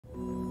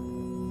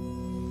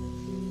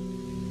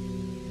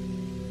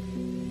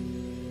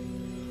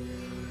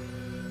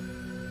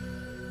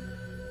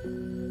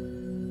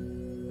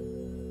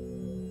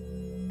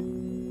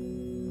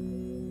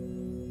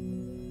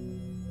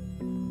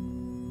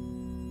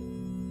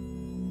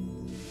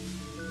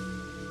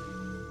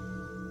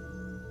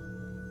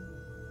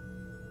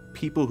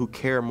people who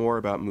care more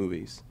about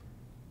movies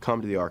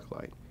come to the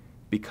ArcLight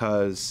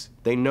because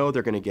they know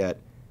they're going to get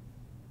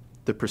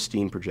the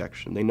pristine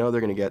projection. They know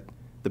they're going to get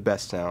the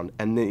best sound.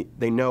 And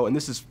they know, and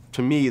this is,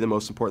 to me, the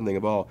most important thing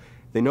of all,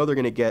 they know they're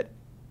going to get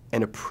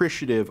an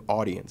appreciative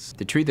audience.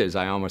 The truth is,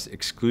 I almost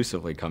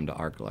exclusively come to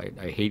ArcLight.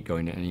 I hate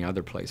going to any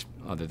other place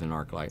other than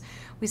ArcLight.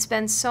 We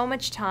spend so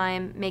much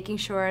time making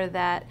sure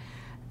that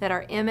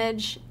our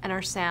image and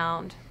our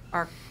sound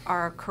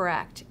are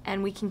correct,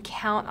 and we can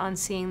count on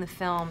seeing the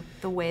film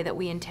the way that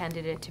we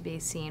intended it to be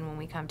seen when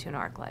we come to an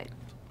ArcLight.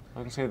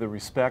 I can say the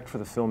respect for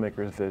the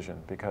filmmaker's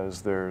vision,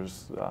 because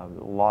there's a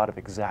lot of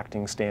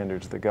exacting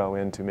standards that go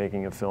into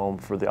making a film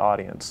for the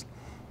audience,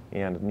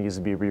 and it needs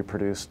to be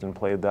reproduced and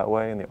played that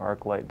way, and the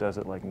ArcLight does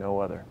it like no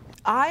other.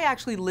 I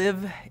actually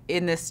live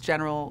in this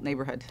general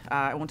neighborhood.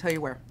 I won't tell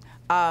you where,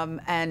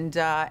 and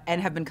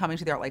have been coming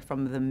to the ArcLight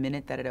from the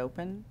minute that it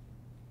opened.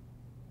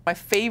 My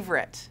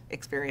favorite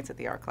experience at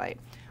the ArcLight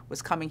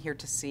was coming here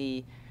to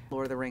see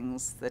Lord of the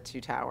Rings, The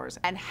Two Towers,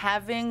 and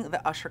having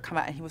the usher come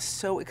out, and he was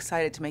so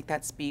excited to make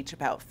that speech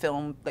about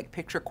film, like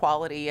picture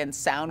quality and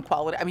sound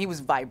quality. I mean, he was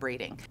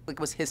vibrating. Like, it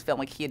was his film,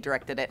 like he had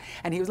directed it,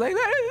 and he was like,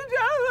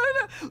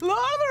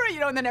 you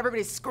know, and then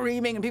everybody's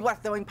screaming, and people are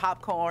throwing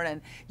popcorn,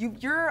 and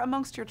you're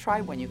amongst your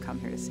tribe when you come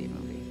here to see a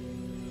movie.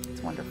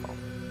 It's wonderful.